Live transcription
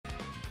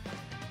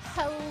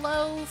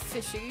Hello,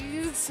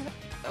 fishies!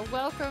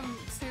 Welcome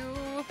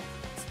to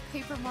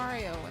Paper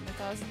Mario and the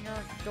Thousand-Year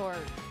Door,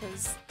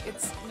 because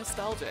it's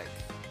nostalgic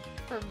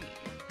for me.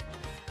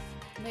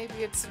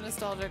 Maybe it's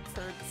nostalgic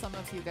for some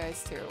of you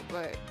guys too,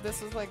 but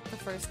this was like the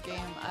first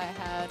game I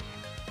had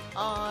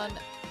on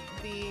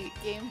the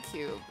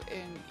GameCube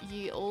in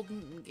ye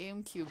olden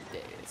GameCube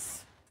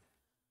days.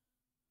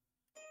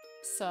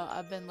 So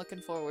I've been looking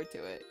forward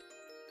to it.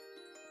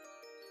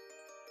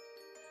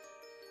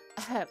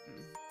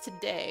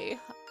 Today,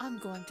 I'm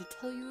going to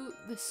tell you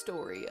the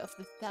story of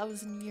the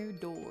Thousand-Year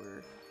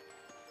Door.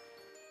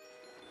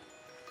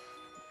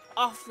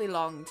 Awfully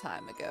long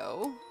time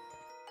ago,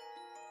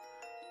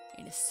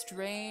 in a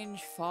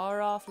strange,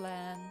 far-off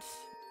land.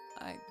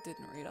 I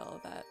didn't read all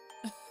of that.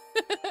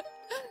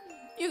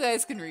 You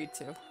guys can read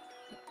too.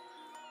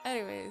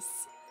 Anyways,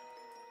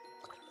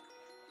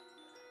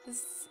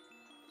 this,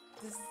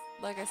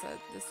 like I said,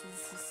 this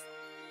is just...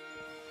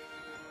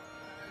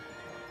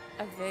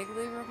 I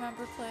vaguely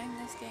remember playing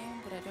this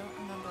game, but I don't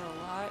remember a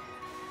lot.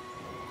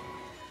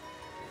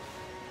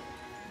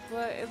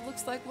 But it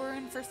looks like we're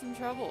in for some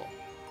trouble.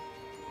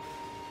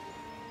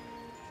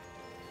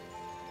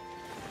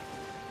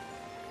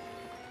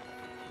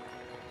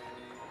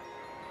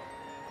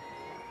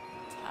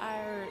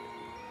 Entire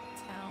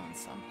town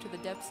sunk to the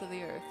depths of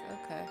the earth.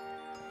 Okay.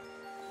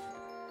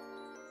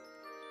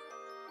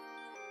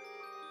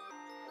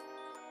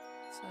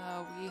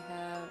 So we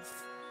have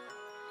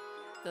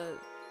the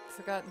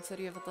Forgotten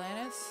City of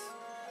Atlantis.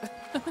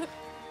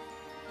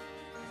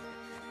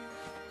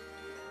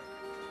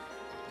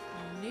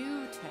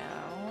 New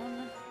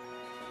Town.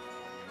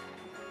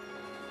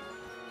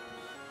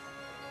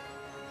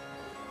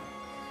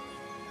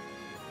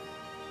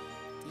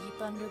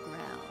 Deep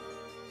underground.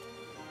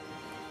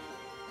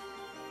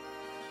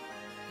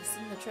 What's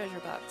in the treasure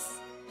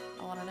box?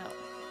 I want to know.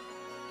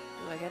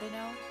 Do I get it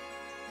now?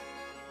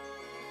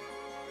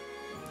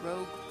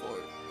 Rogue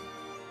Fort.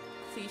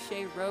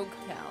 Cliche Rogue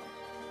Town.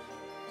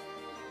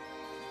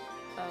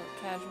 Oh,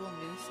 casual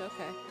news,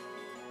 okay.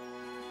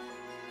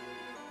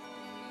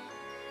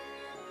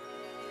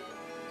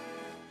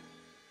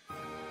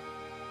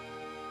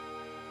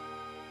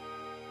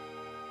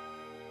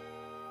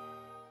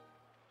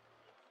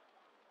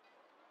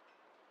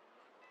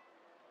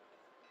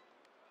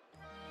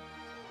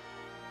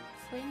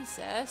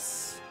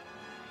 Princess.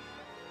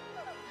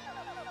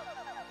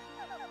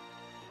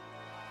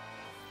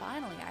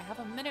 Finally, I have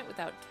a minute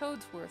without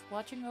Toadsworth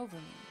watching over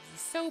me.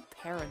 He's so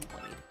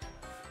paranoid.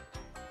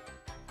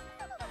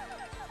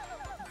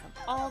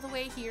 All the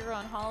way here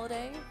on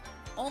holiday,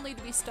 only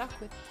to be stuck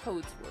with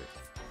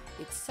Toadsworth.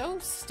 It's so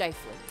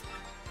stifling.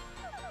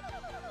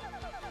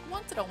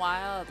 Once in a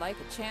while, I'd like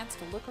a chance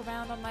to look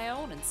around on my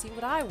own and see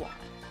what I want.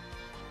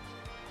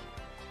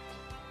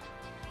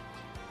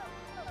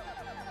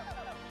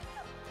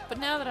 But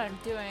now that I'm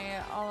doing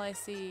it, all I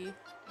see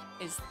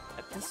is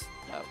this.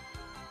 Oh.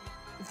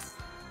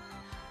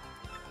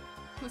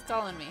 Who's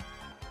calling me?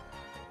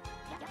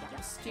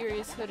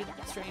 Mysterious hooded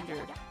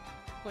stranger.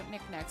 What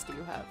knickknacks do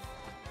you have?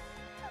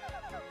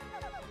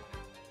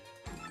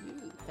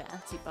 Ooh,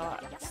 fancy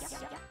box.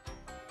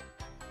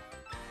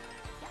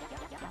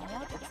 I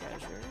want the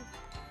treasure.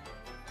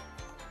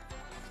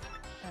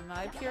 Am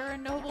I pure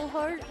and noble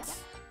heart?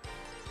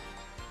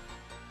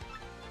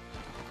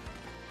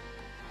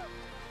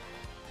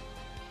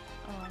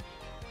 Oh.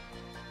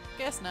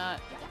 Guess not.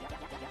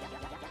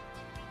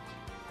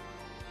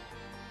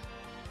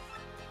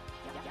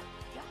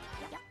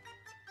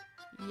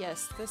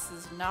 Yes, this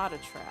is not a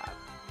trap.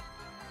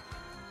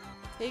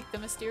 Take the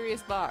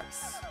mysterious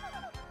box.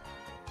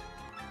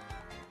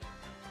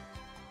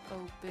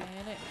 Open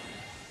it.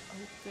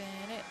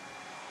 Open it.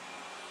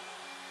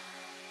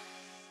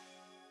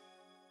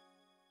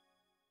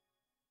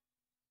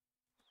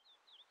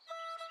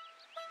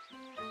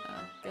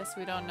 Guess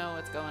we don't know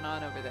what's going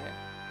on over there.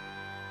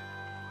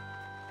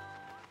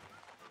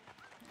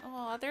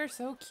 Oh, they're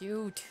so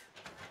cute.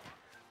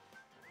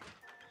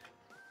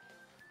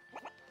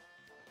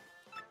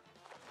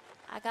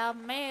 I got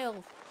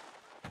mail.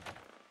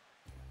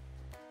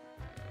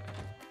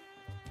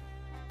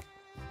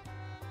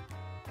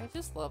 I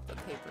just love the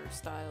paper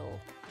style.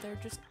 They're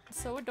just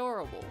so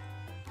adorable.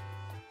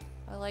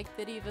 I like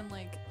that even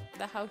like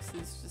the house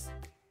is just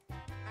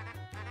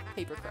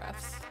paper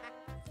crafts.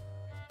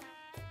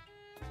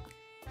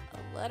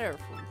 A letter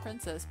from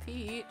Princess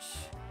Peach.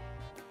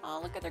 Oh,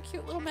 look at their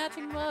cute little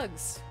matching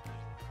mugs.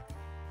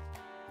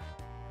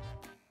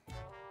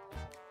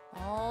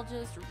 I'll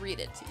just read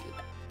it to you.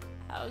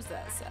 How's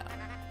that sound?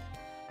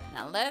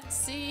 Now let's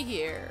see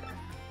here.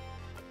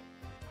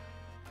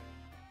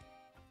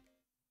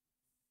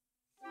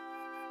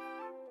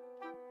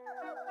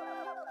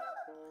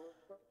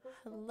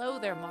 Hello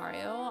there,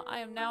 Mario. I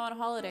am now on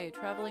holiday,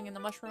 traveling in the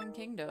Mushroom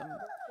Kingdom.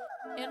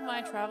 In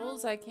my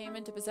travels, I came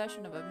into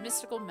possession of a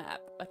mystical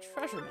map. A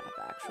treasure map,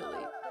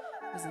 actually.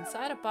 It was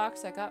inside a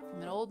box I got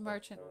from an old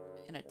merchant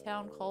in a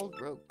town called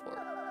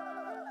Rogueport.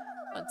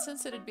 But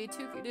since it'd be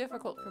too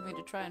difficult for me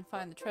to try and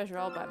find the treasure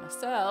all by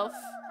myself,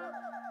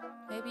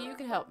 Maybe you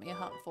can help me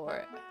hunt for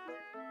it.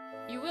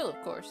 You will,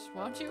 of course,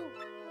 won't you?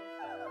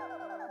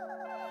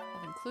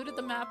 I've included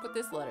the map with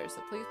this letter, so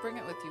please bring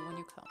it with you when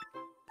you come.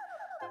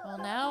 Well,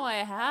 now I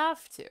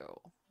have to.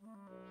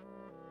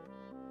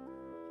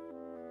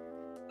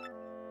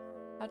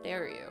 How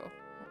dare you?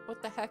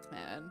 What the heck,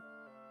 man?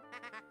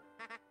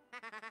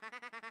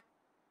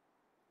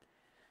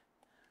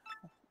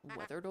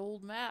 Weathered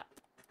old map.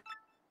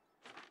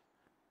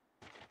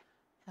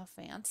 How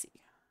fancy.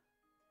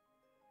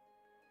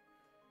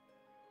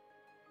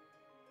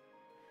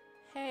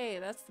 Hey,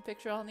 that's the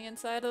picture on the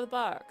inside of the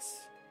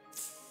box.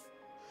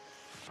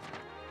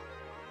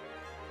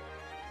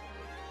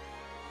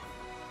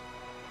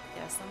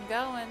 Guess I'm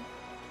going.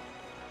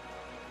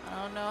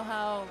 I don't know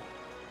how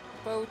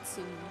boats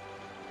and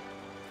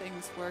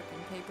things work in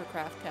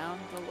Papercraft Town,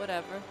 but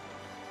whatever.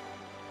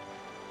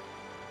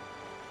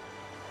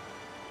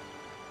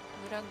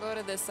 We don't go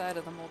to this side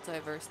of the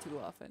multiverse too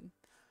often.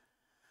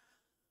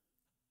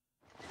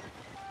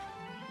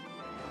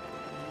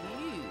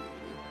 Ew.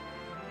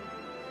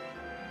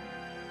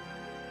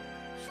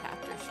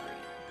 Chapter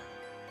Street.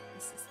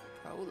 This is the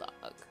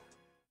prologue.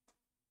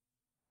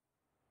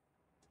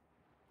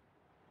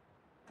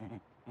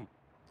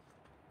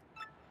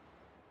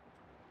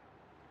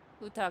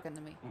 Who talking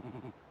to me?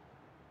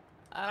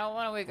 I don't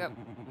want to wake up.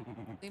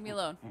 Leave me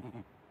alone.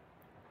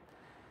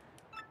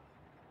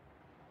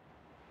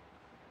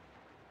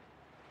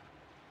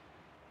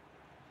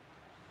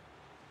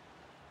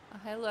 Oh,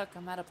 hey, look,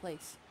 I'm at a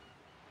place.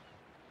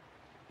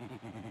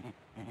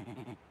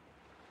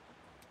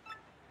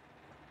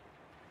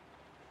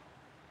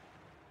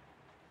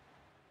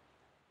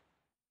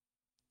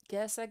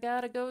 Guess I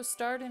gotta go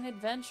start an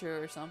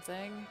adventure or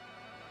something.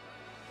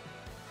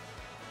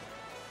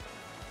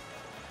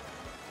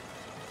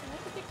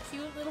 Look at the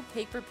cute little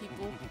paper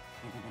people.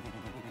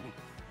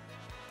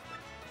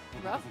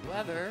 Rough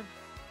weather.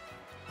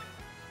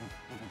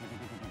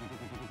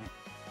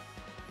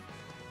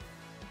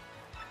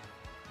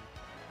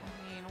 I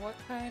mean, what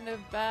kind of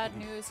bad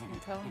news can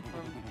come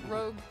from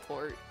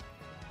Rogueport?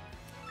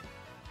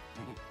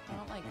 I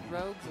don't like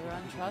rogues are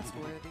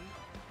untrustworthy.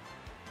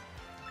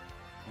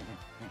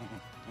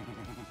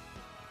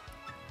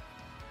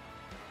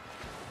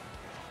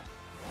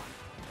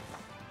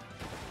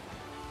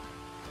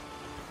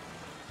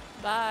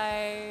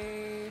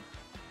 Bye.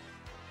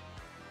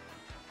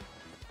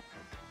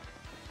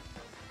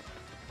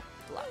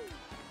 Luck.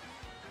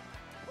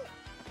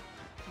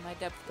 My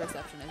depth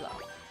perception is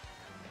off.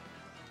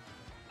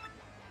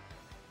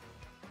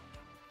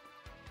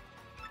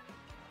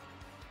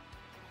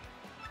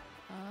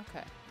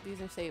 Okay,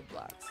 these are save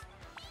blocks.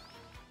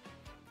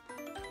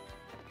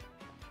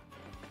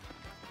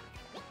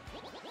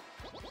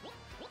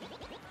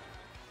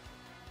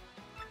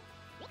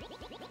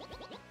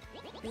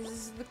 This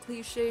is the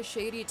cliche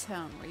shady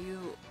town where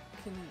you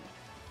can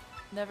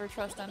never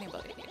trust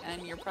anybody,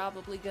 and you're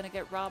probably gonna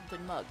get robbed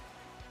and mugged.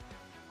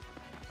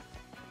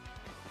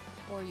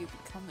 Or you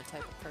become the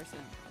type of person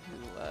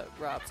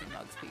who robs and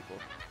mugs people.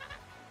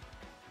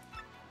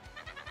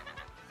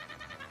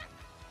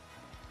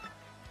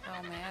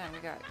 Oh man, we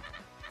got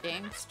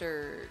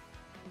gangster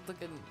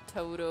looking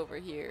Toad over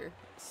here.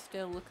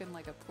 Still looking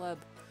like a pleb.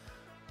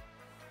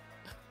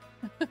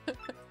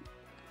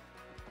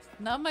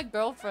 Not my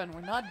girlfriend,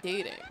 we're not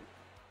dating.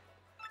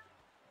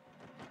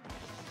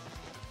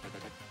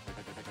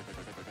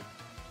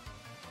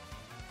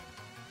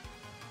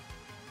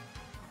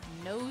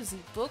 Nosy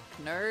book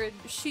nerd,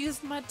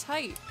 she's my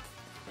type.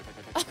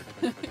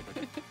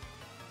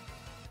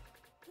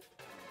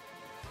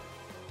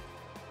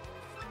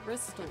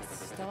 Crystal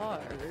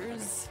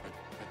stars.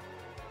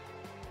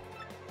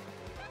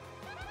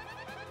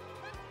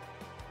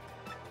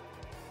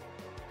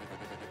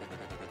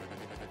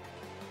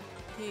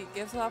 He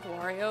gives off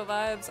Wario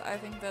vibes. I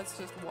think that's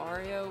just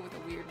Wario with a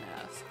weird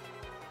mask.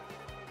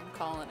 I'm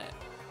calling it.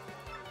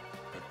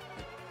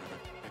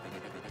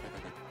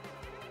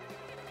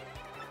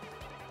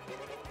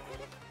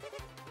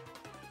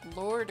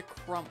 Lord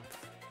Crump.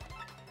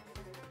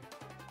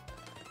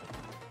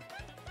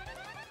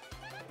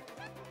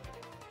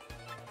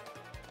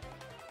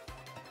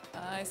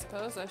 I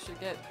suppose I should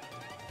get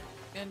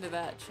into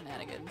that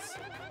shenanigans.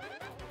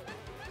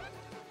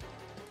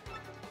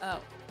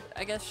 Oh,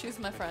 I guess she's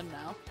my friend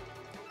now.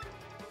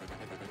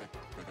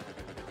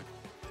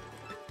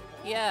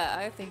 Yeah,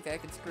 I think I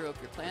can screw up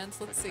your plans.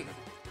 Let's see.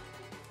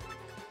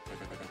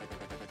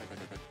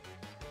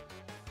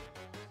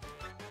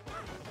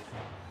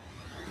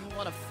 You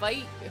wanna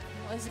fight?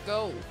 Let's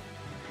go.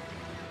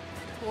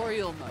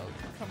 Tutorial mode.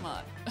 Come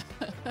on.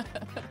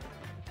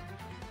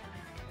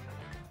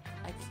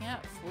 I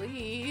can't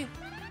flee.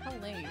 How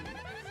lame.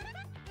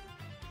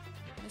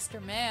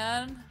 Mr.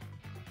 Man.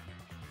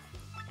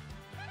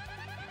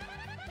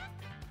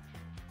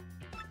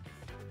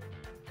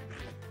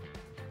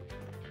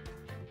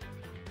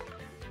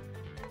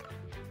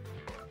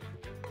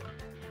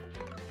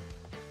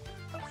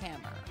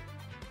 Hammer.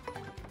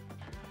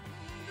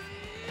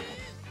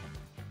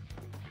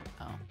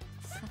 Oh.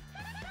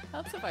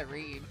 Helps if I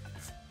read.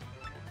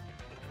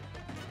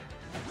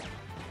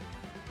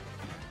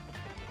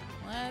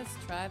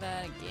 Let's try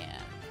that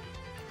again.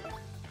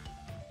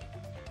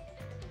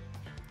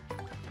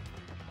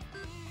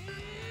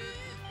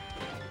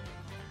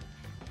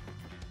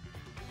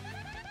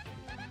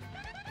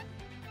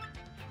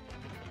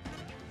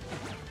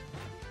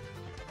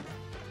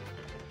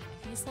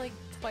 He's like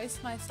twice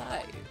my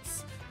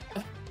size.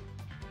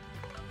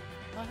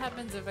 What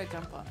happens if I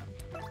jump on him?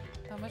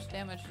 How much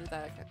damage does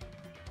that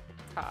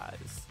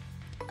cause?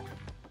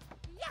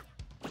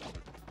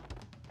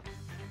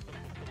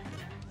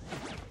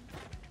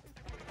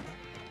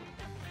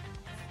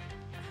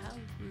 How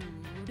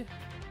rude.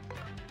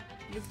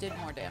 You did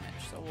more damage,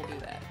 so we'll do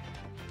that.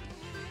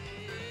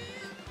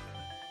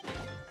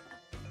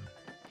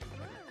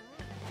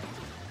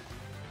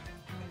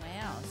 Oh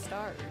wow,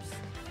 stars.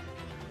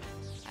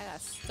 I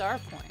got star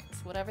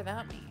points, whatever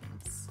that means.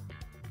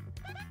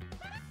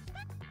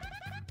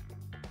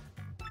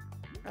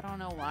 I don't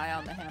know why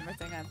on the hammer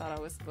thing I thought I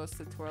was supposed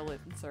to twirl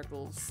it in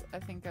circles. I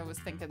think I was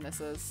thinking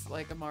this is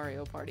like a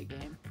Mario Party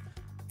game.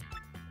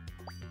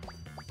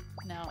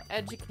 Now,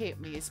 educate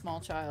me, small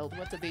child.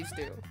 What do these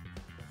do?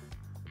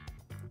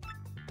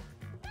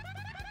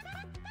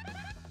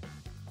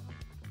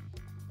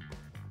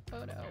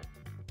 Oh no.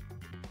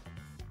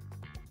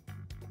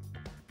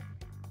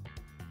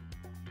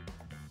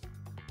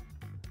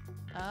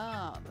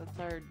 Ah, the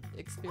third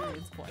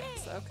experience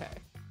points. Okay.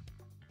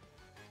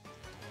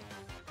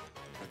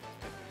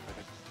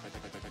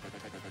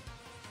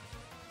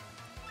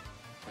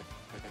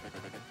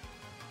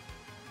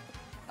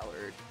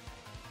 Howard.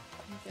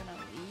 I'm gonna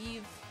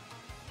leave.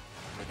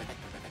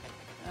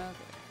 Okay.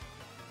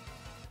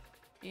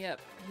 Yep,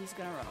 he's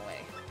gonna run away.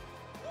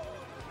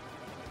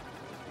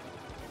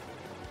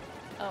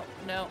 Oh,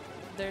 no.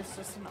 There's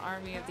just an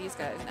army of these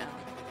guys now.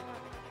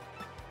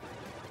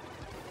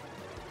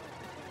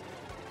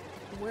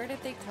 Where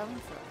did they come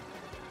from?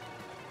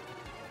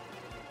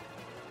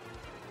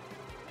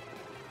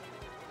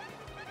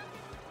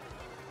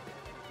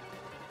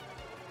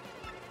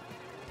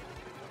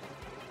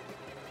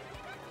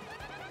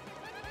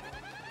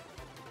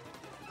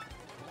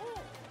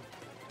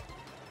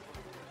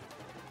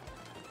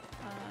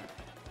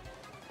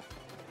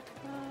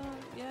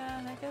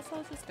 Yeah, I guess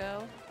I'll just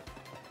go.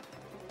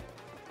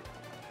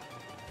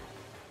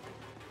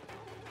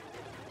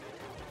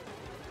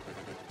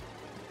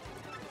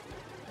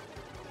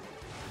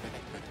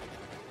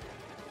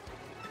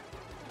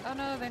 Oh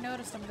no, they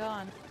noticed I'm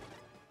gone.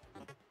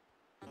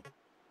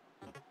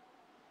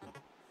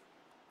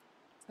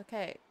 It's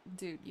okay,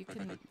 dude, you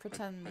can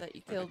pretend that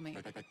you killed me.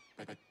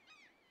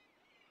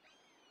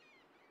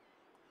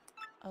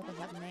 Oh, they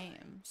have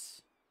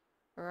names.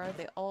 Or are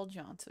they all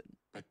Johnson?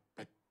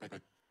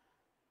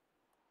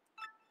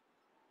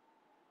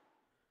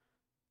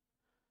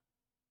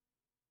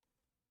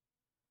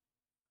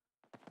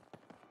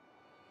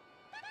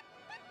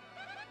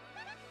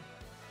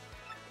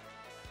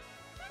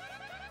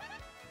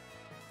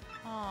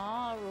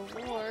 Aw,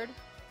 reward.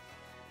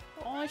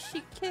 Oh,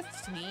 she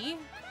kissed me.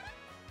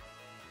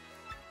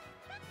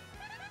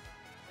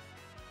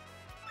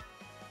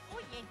 Oh,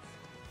 yes.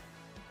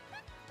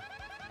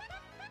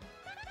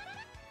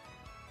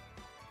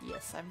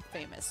 Yes, I'm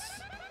famous.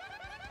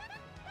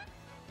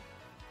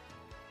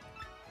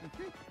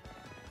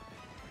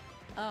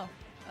 Oh,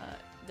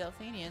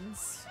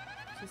 Delphinians.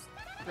 Just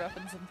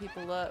roughing some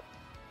people up.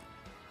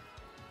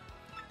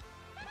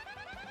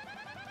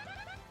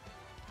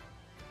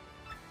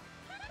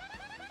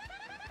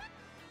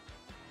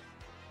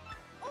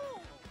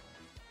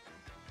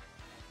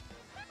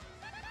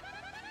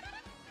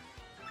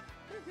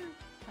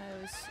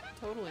 I was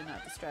totally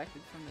not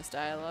distracted from this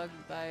dialogue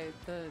by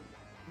the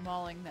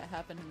mauling that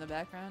happened in the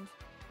background.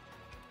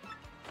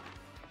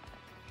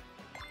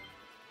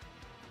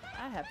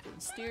 I have the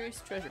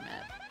mysterious treasure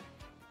map.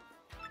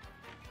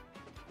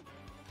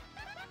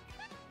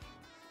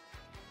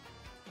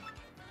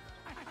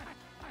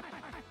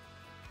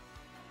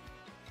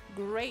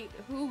 Great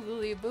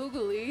hoogly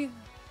boogly.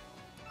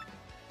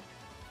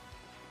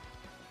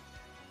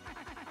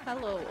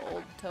 Hello,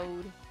 old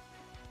toad.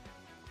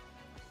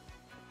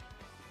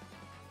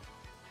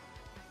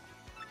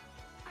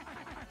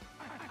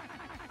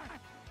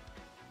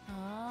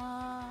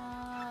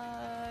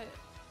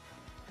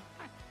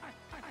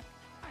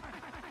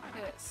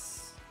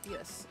 Yes.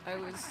 Yes,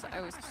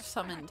 I was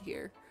summoned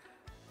here.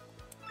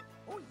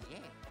 Oh, yeah.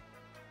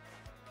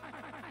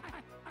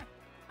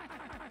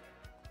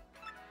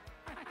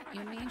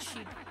 You mean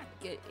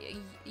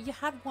you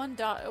had one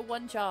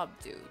job,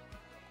 dude.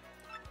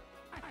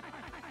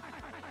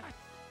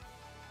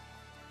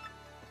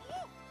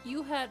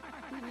 You had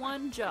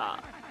one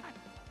job.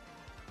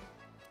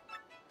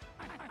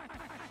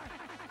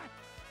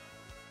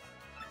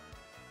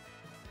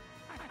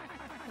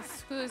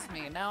 Excuse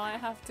me, now I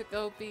have to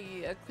go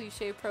be a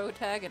cliche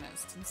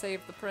protagonist and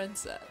save the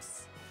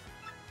princess.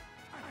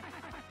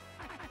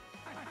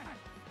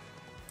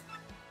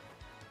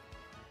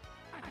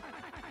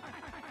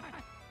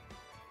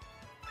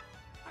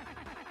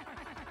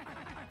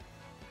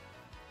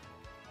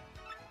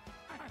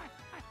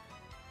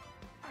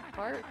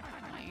 Heart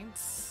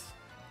points.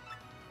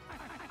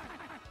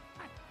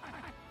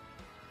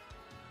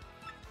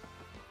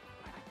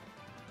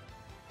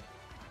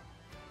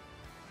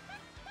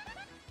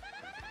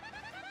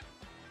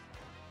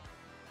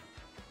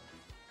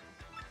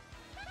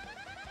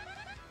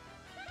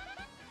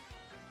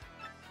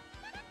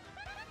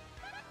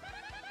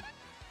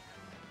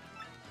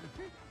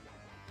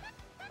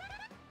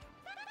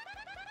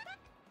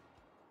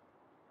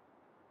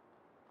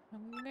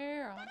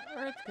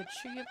 could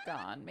she have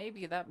gone?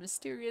 Maybe that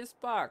mysterious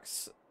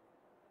box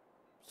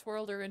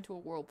swirled her into a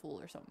whirlpool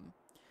or something.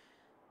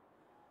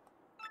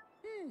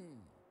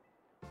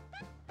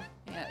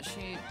 Yeah,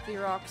 she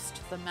Xeroxed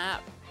the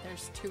map.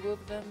 There's 2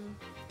 of them.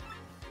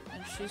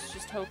 And she's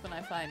just hoping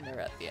I find her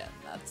at the end.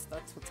 That's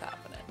what's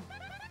happening.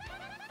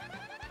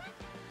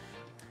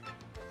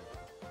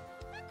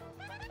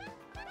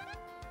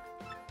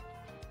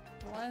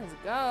 Let's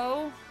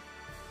go.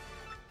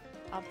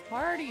 A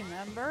party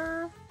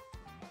member.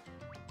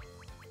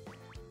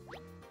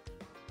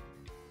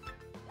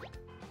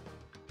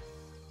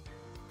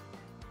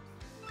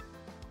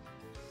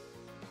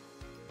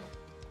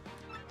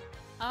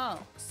 Oh,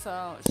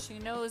 so she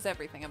knows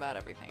everything about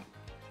everything.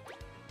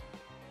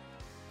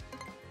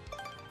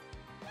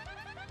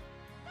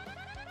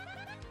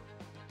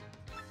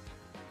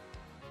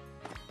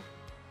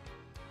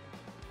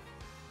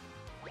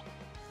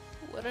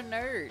 What a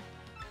nerd.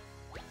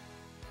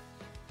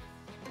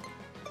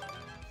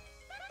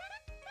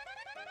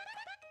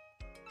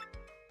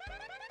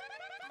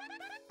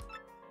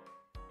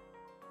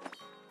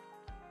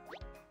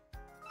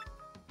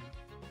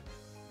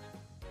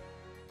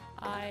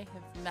 I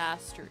have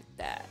mastered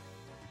that.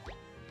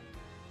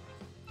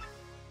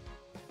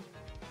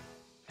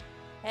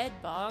 Head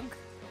bonk.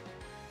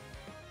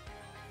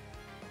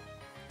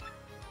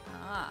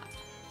 Ah,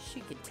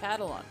 she could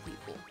tattle on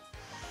people.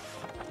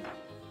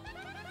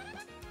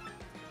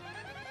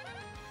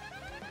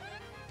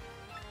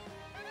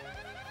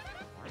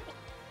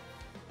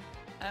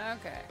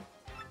 Okay.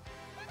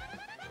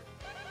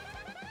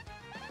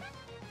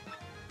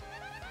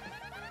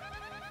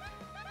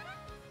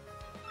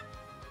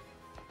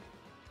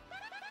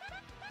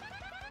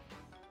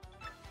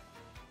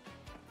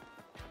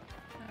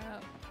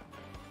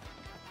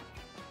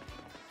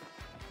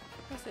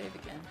 I'll save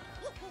again.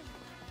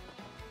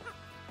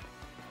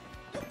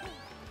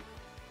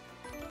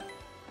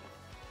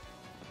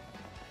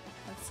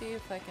 Let's see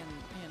if I can,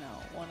 you know,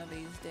 one of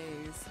these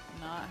days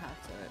not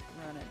have to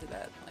run into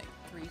that like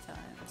 3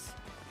 times.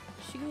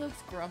 She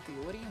looks grumpy.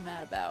 What are you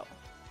mad about?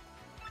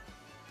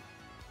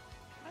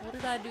 What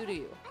did I do to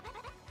you?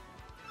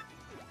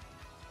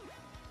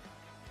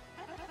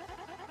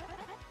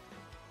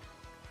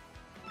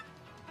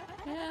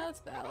 Yeah, that's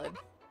valid.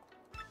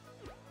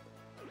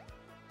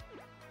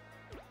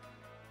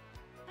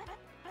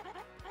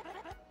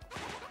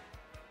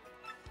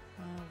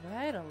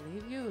 Alright, I'll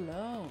leave you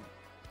alone.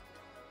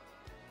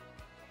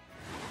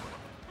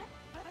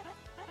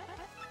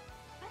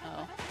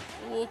 Oh,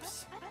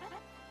 whoops.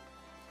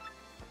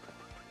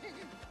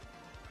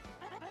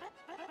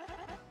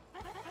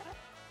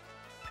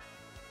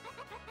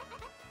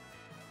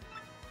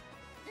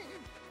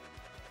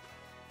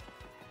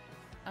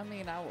 I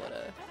mean, I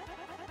would've.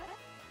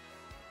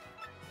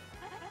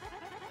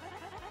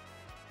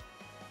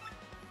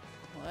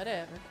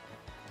 Whatever.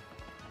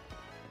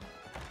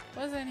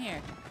 What's in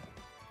here?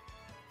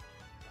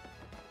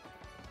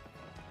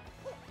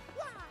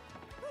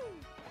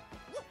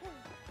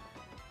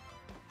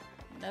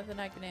 Nothing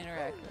I can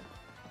interact with.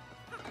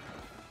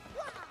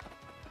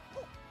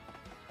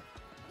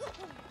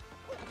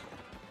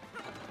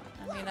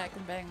 I mean, I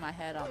can bang my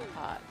head on the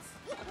pots.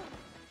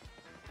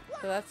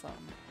 So that's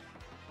something.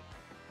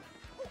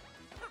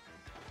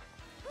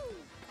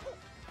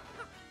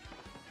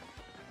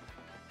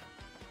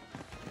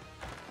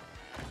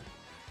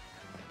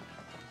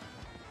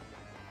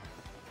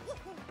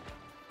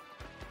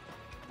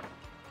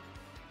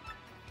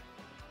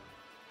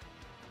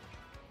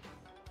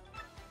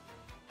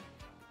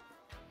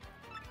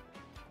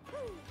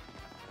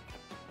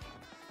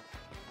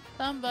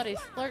 Somebody's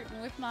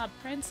flirting with my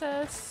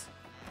princess.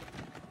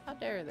 How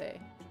dare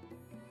they?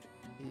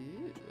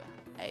 Ooh,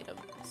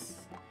 items.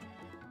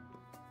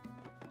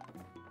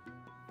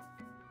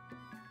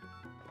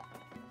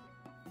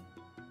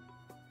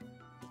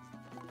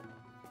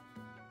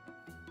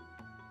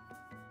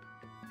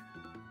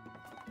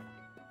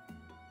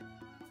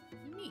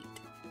 Neat.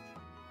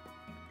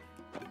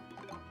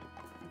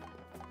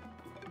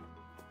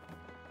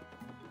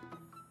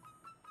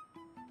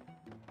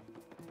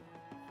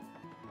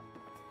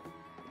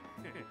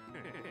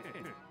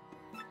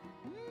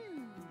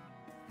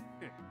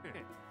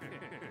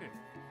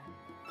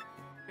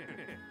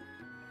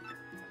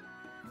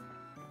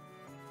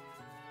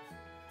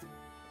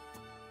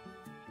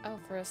 Oh,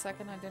 for a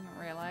second I didn't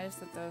realize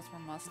that those were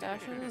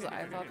mustaches.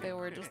 I thought they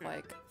were just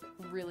like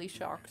really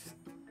shocked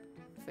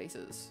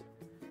faces.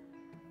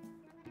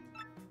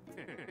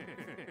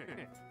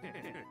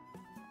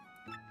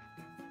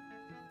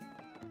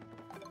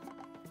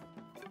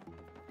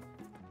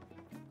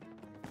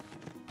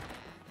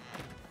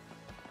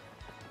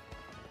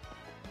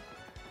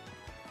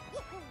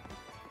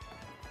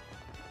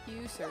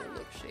 You, sir,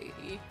 look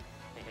shady.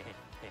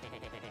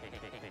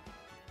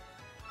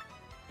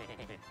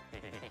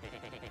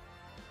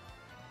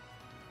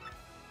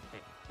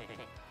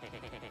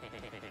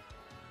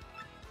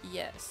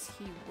 Yes,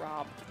 he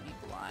robbed me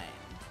blind.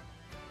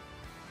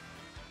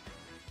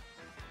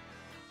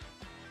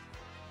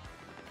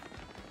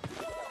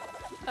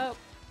 Oh.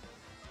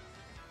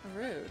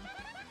 Rude.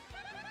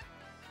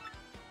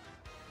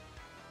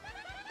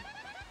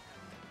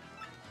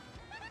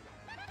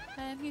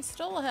 And he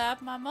stole half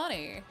my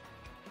money.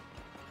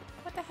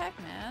 What the heck,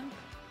 man?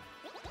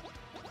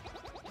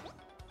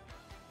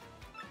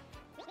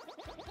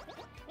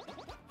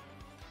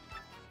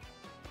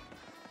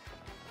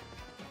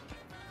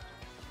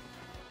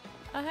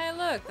 Oh, hey,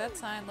 look, that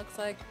sign looks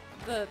like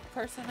the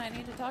person I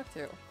need to talk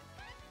to.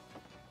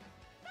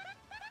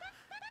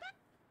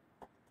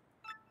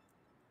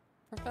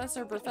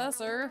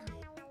 Professor,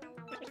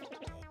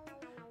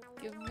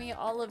 give me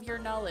all of your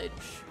knowledge.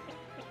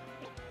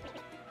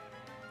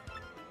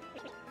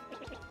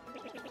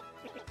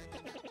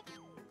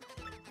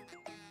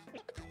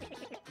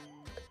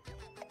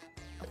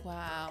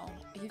 Wow,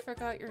 he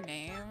forgot your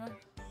name?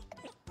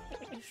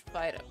 You should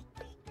fight him.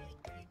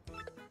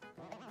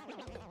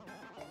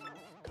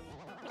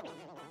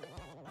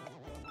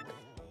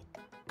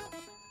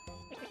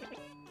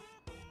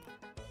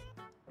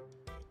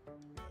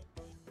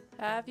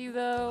 Have you,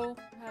 though?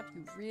 Have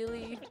you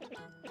really?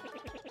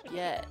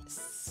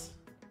 Yes.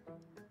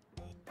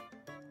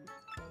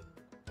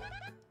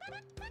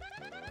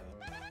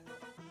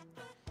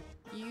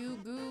 You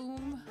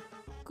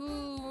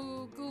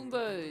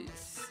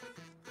Goombas.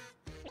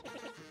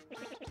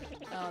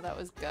 Oh, that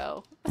was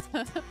go.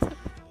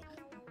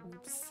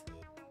 Oops.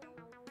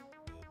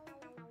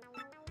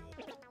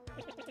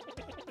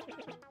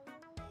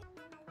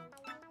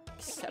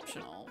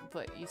 Exceptional,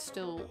 but you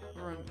still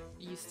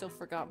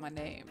forgot my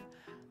name.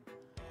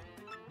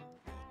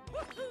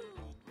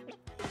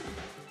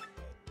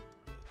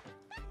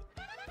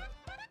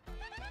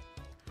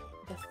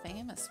 The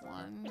famous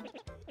one.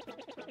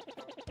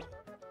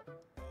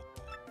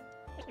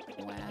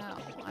 Wow,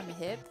 I'm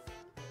hip.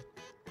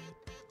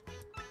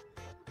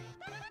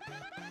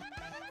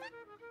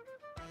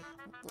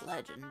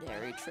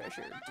 Legendary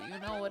treasure. Do you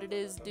know what it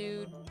is,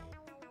 dude?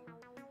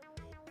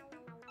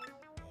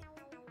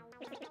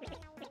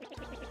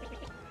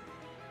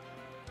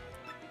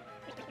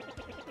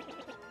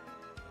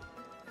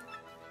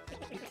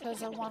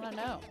 Because I want to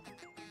know.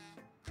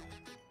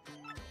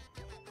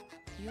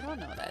 You don't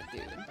know that,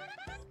 dude.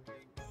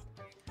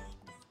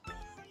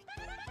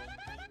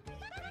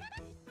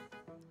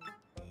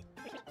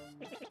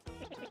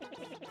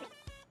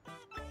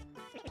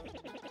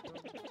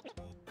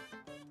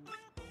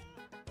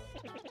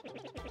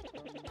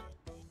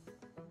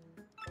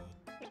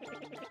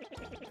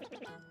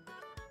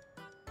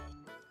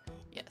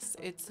 Yes,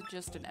 it's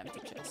just an empty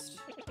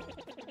chest.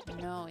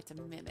 No, it's a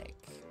mimic.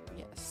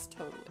 Yes,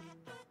 totally.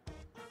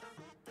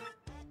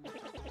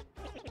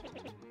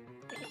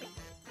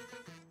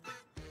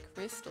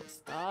 Crystal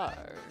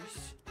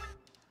stars.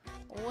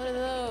 What are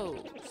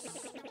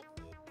those?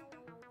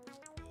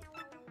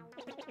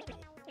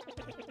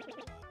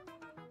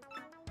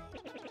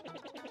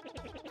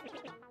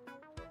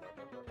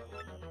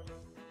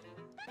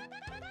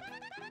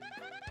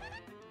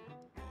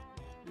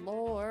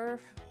 Lore.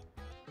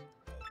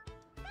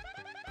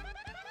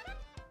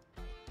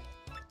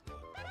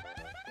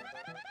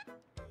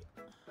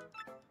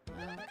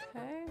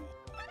 Okay.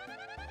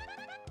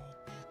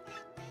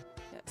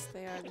 Yes,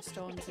 they are the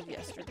stones of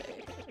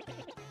yesterday.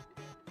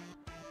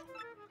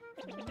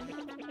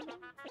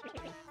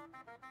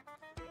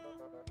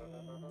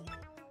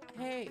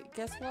 Hey,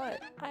 guess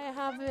what? I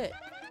have it.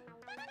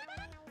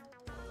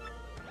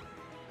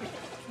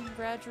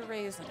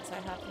 Congratulations, I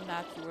have the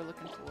map you were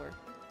looking for.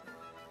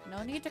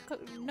 No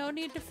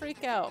need to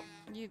freak out.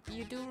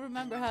 You do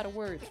remember how to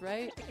words,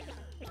 right?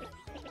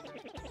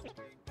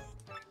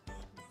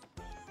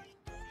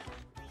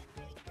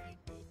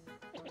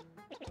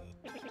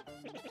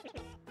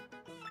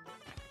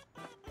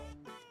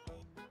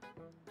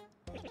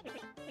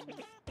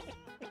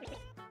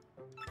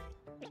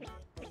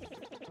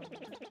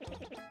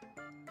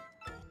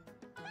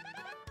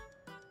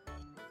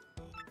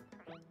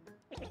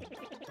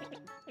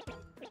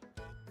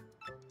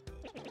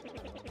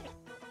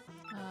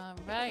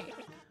 Right.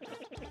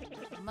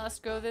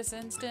 Must go this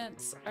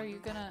instance. Are you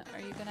gonna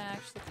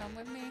actually come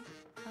with me?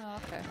 Oh,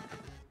 okay.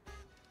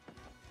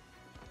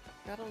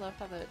 Gotta love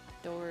how the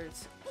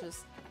doors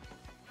just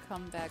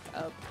come back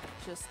up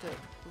just to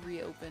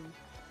reopen.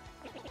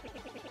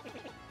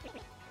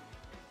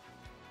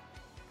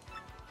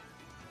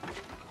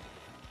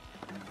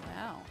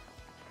 Wow.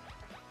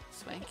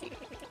 Swanky.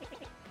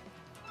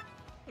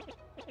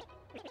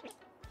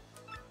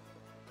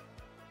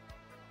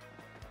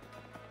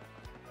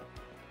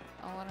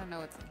 I want to know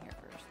what's in here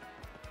first.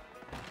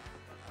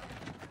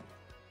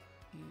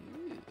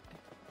 Ooh.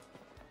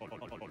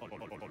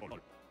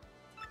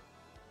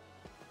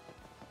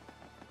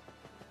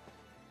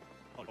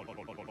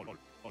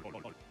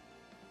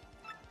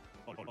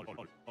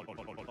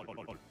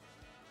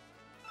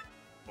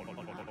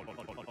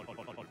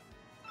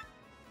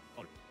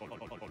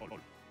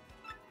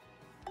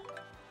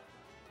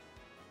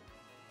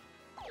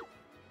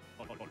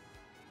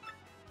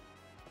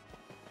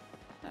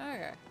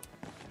 Okay.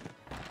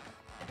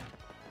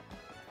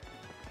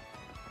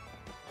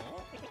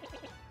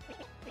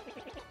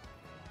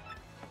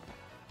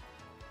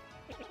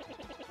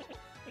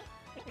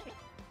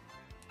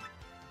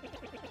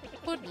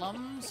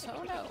 Hoodlums,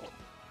 oh no.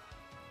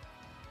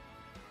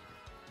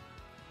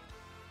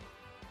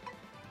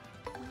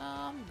 No,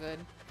 I'm good.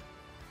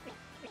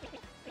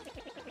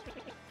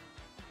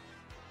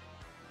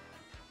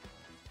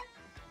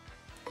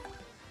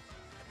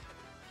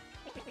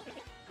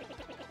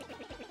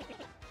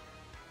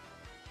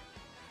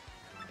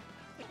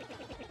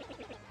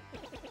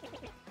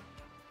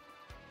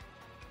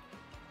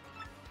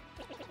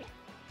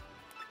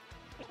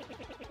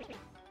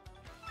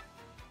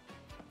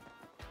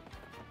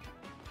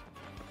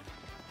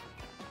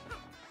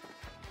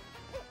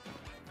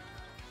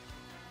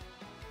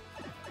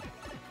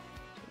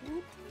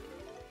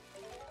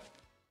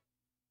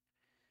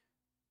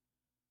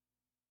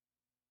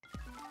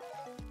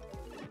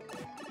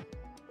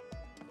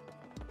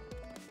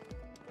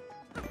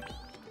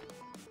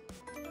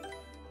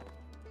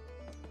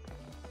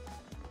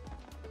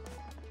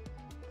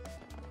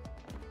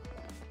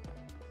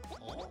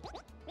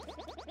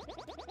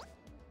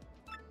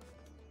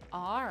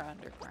 Are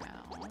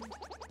underground.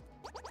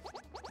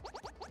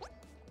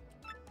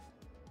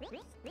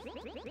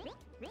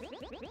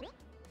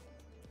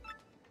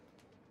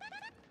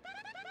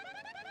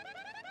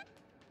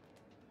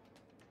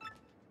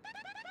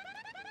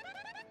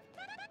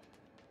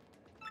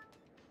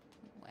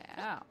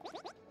 Wow.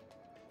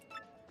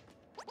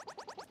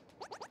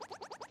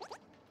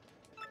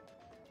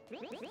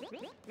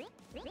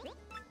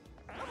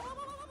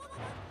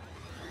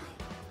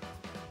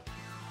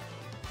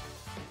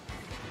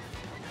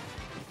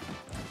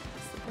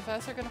 Is the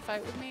professor gonna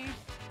fight with me?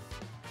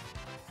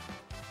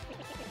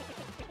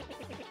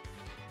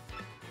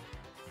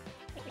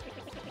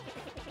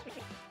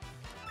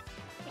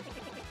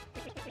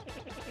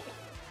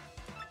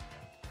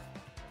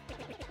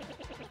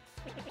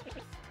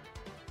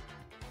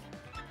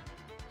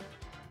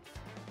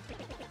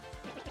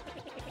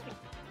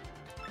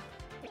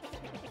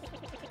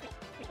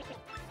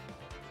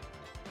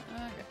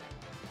 Okay.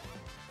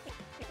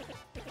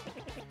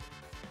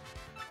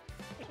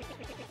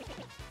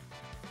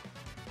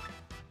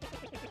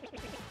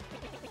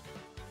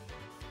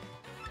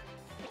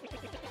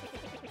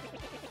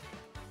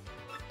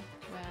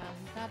 Wow,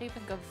 he's not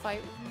even gonna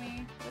fight with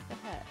me? What the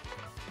heck?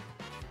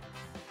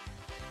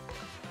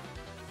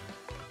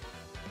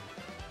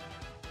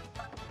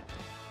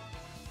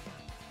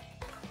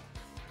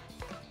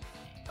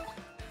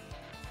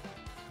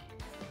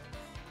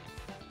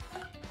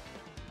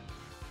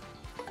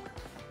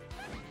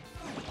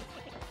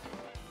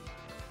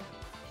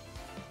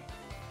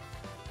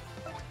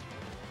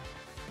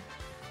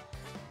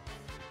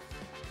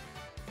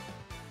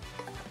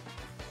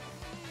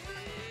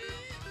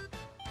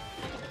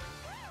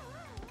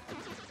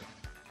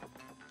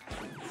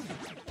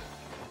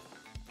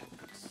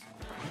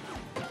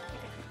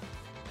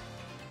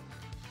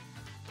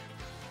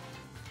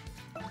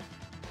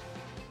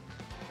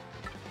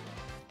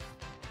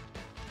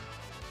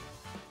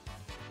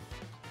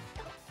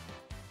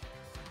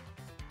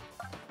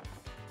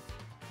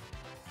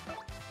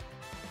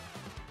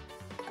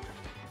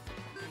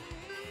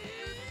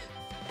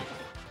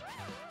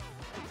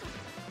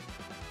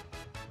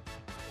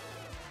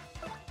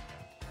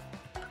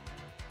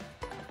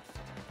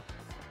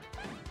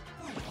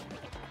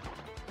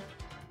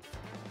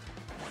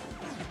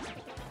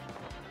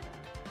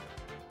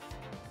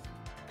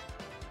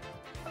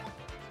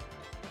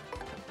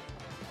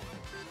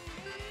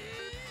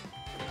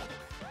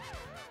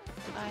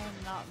 I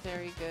am not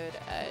very good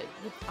at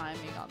the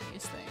timing on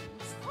these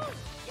things.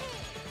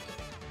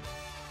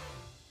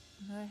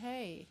 But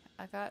hey,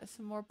 I got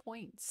some more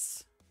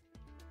points.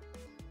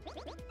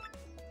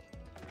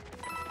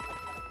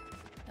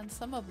 And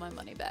some of my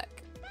money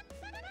back.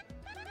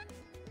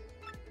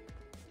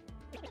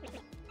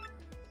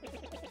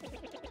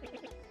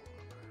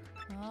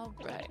 All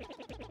right.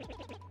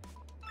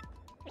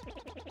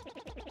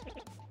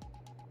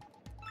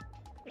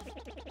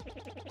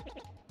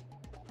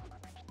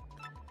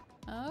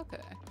 Okay.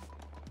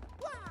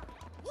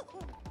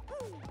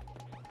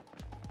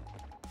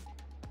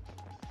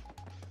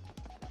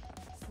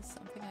 Is this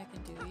something I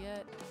can do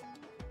yet?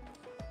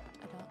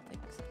 I don't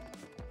think so.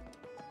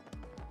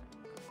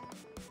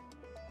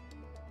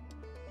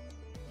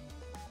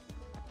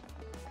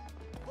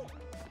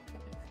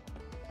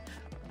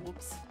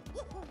 Whoops.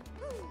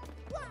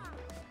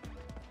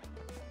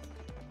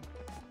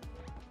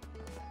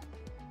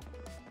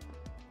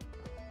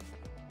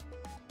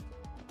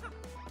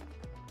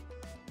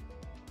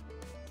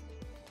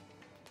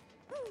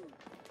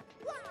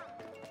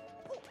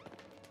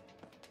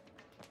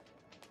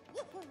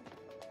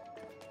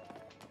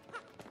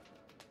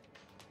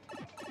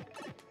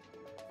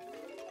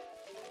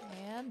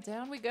 And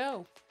down we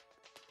go.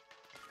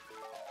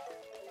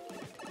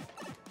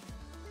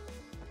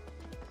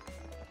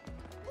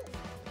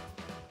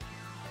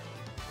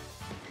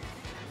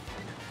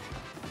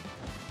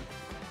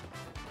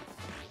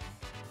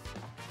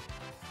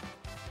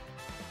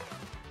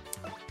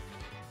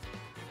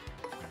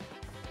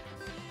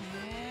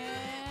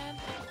 And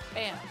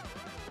bam.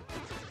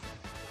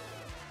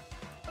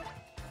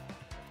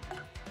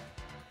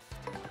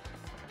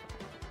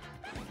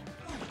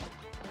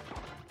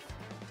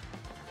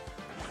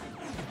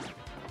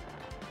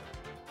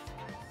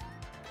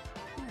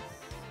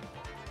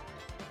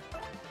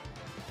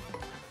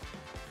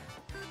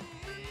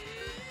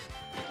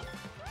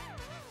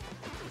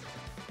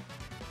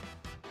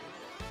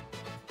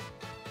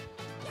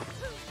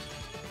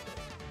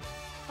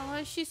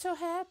 Oh, she's so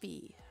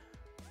happy.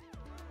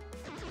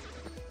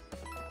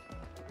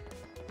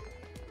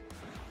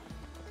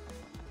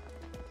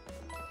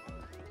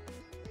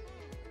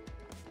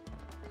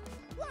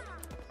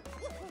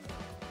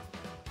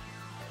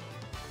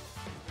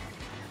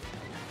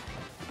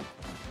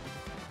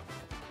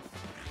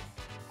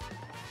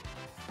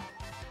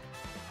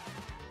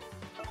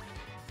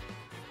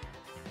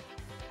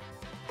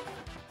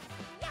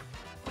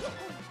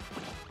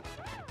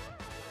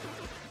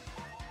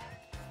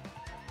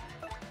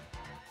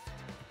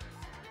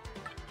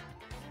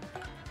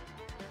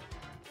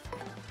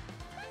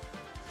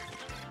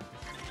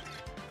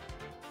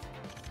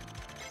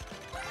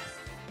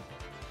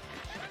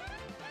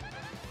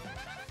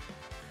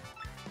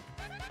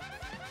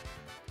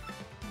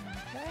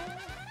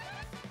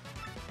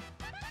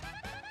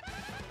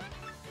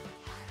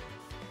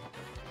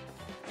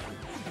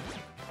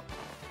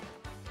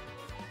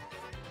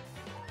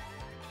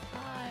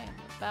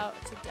 About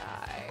to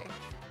die.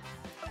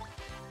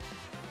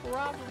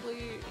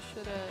 Probably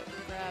should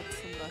have grabbed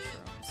some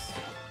mushrooms.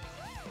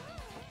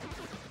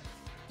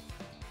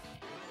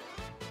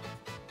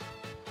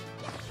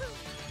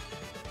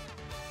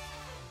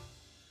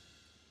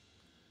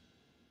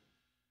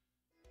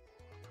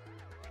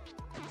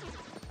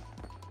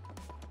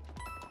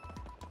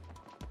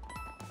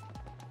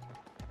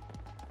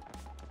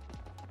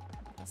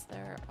 Because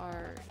there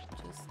are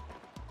just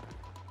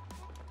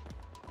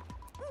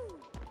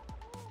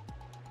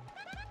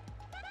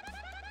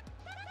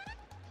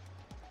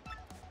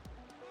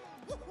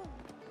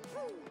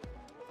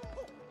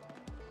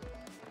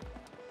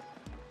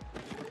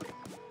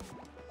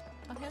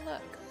okay,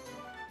 look.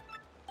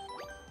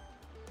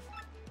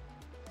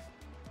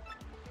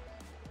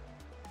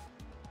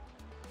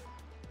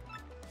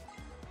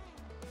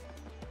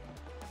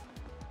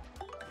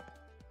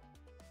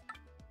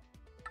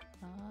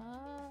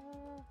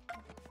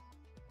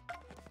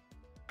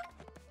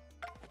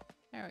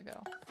 There we go.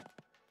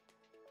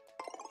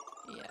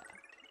 Yeah.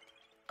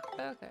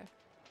 Okay.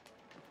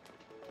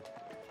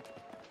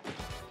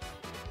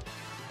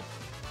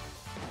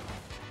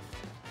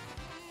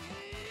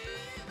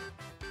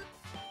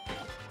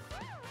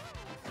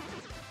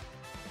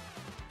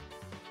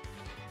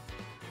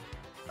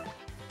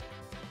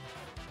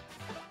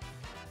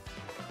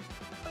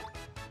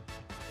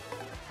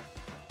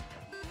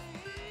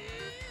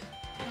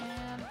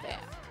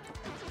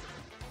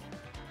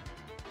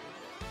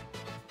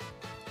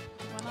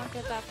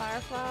 Get that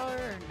fire flower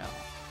or no?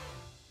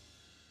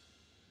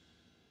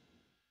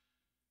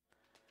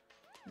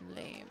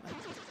 Lame.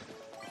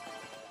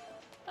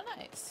 Oh,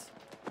 nice.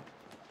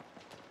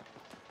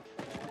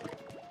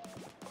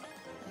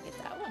 I get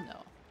that one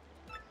though.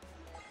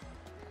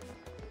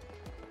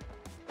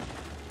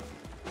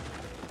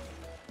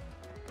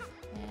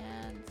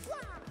 And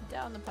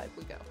down the pipe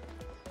we go.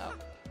 Oh.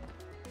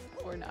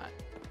 Or not.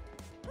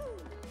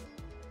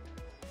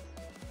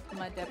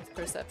 My depth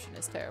perception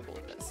is terrible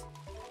at this.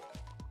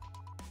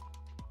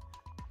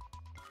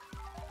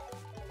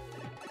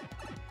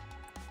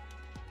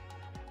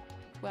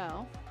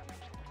 Well,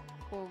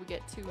 before we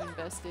get too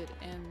invested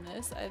in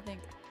this, I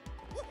think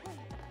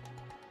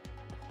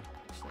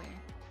actually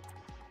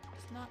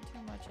there's not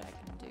too much I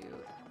can do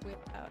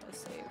without a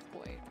save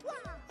point.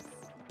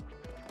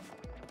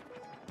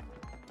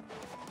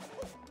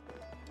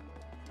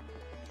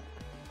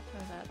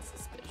 Oh, that's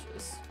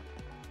suspicious.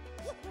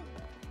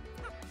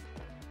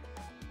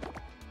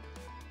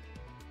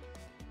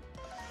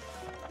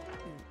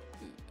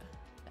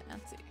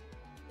 Fancy.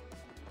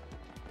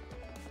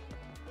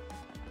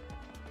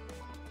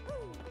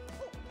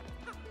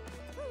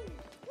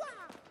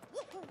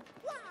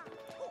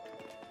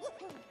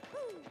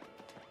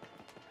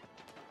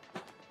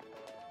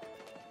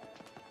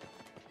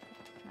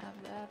 Have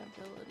that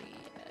ability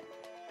yet.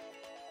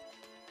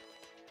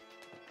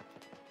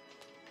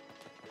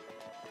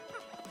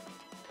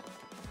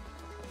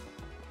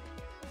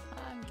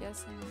 I'm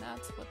guessing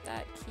that's what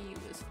that key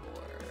was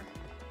for.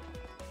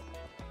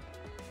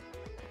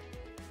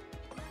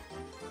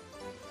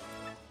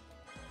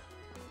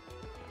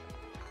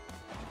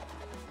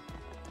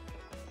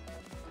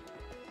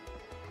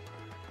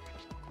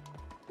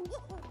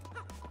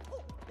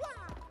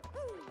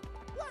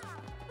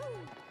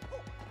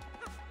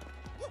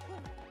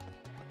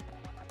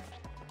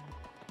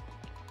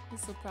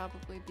 This will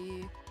probably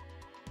be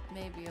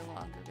maybe a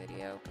longer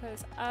video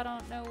because I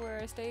don't know where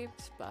a save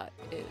spot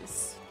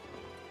is.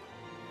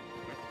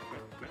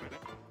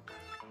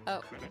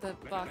 Oh, the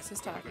box is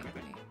talking to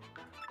me.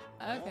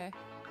 Okay.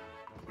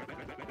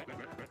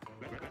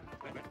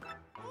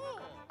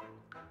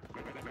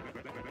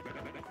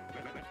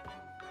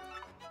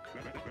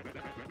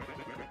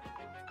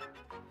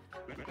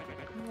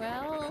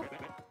 Well,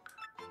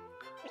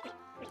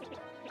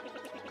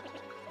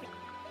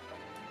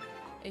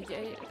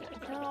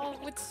 no,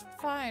 it's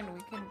fine.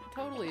 We can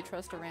totally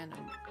trust a random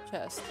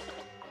chest.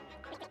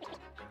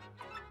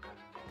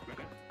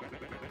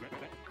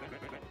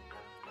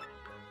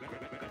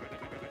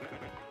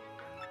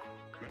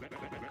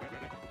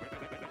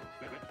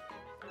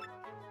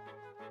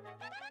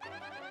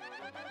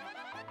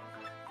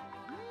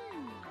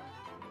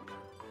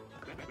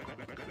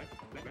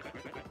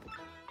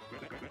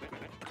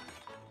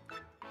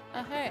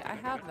 Oh, hey, I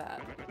have that.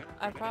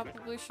 I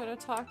probably should have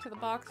talked to the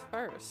box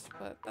first,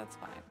 but that's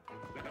fine.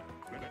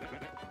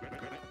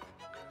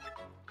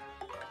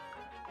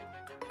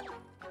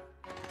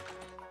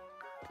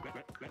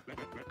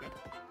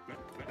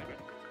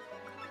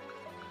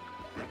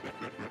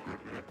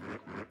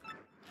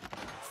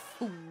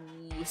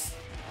 Fools.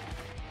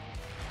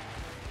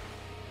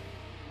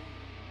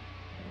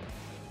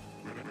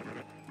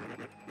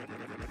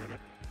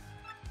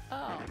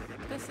 Oh,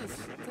 this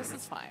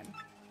is fine.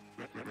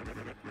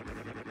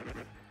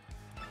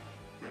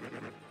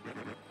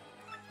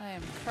 I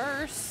am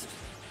cursed.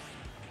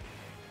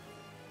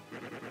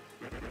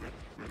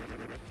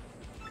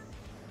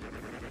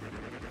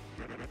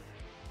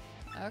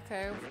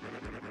 Okay.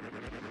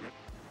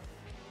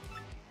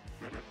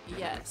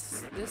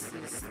 Yes, this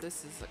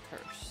is a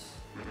curse.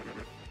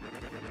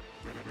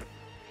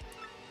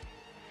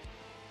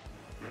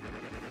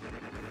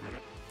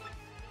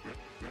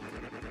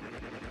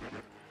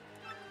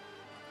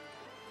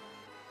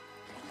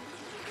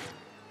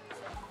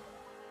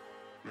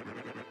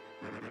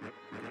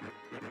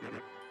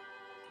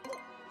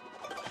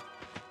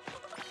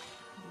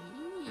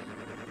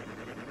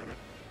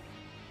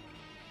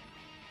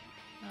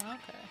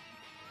 Okay.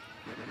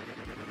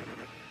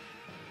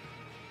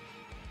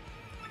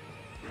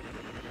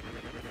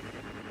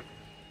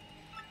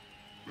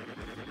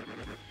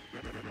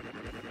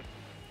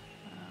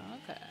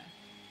 Okay.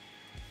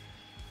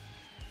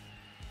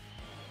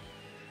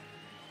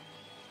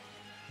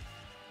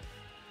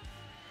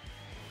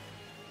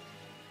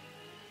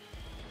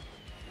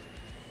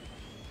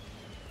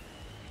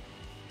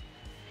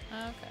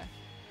 Okay.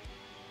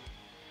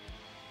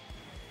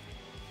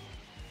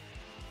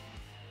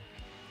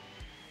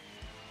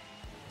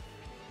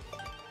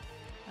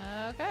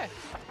 Okay.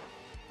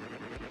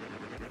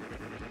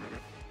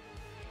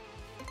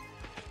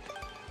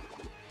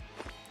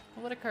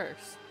 What a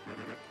curse.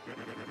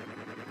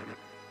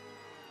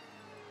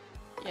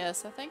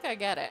 Yes, I think I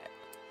get it.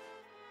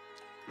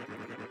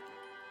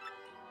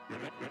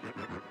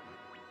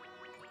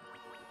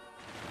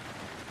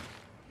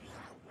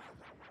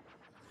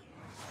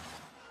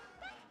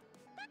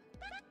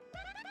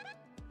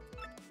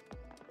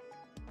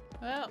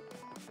 Well,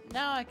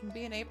 now I can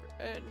be an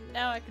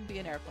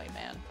airplane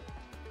man.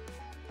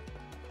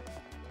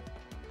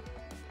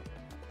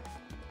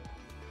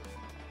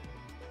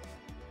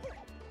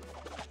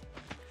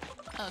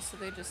 Oh, so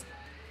they just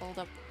pulled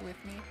up with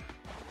me?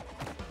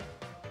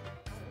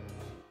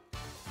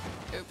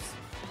 Oops.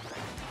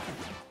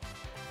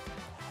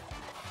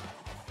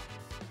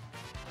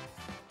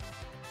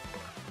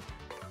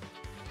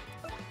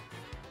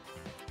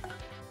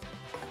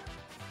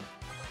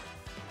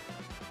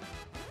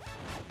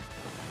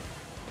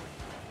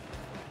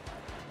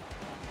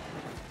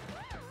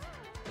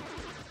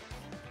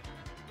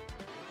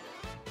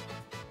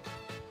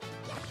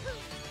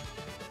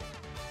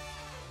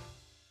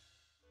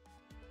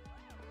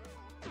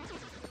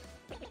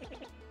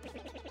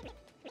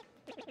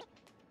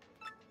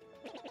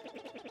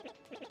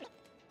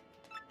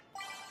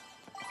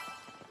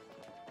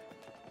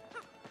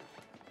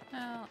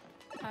 Well,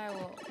 I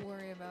will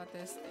worry about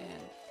this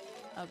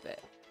in a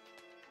bit.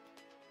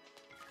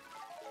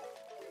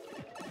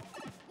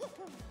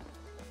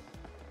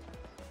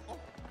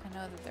 I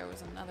know that there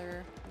was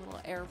another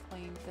little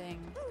airplane thing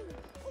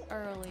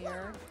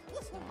earlier,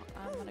 so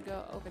I'm gonna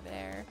go over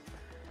there.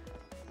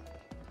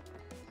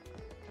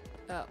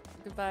 Oh,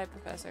 goodbye,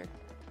 Professor.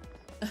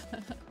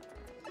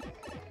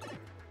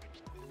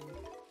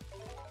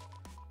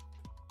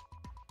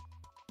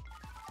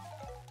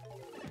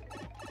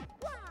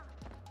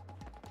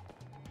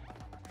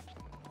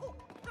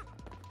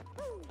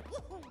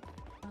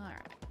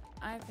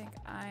 I think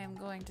I am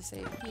going to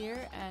save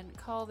here and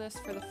call this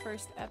for the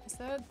first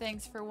episode.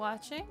 Thanks for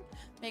watching.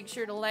 Make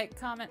sure to like,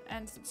 comment,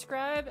 and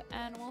subscribe,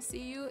 and we'll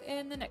see you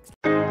in the next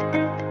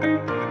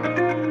one.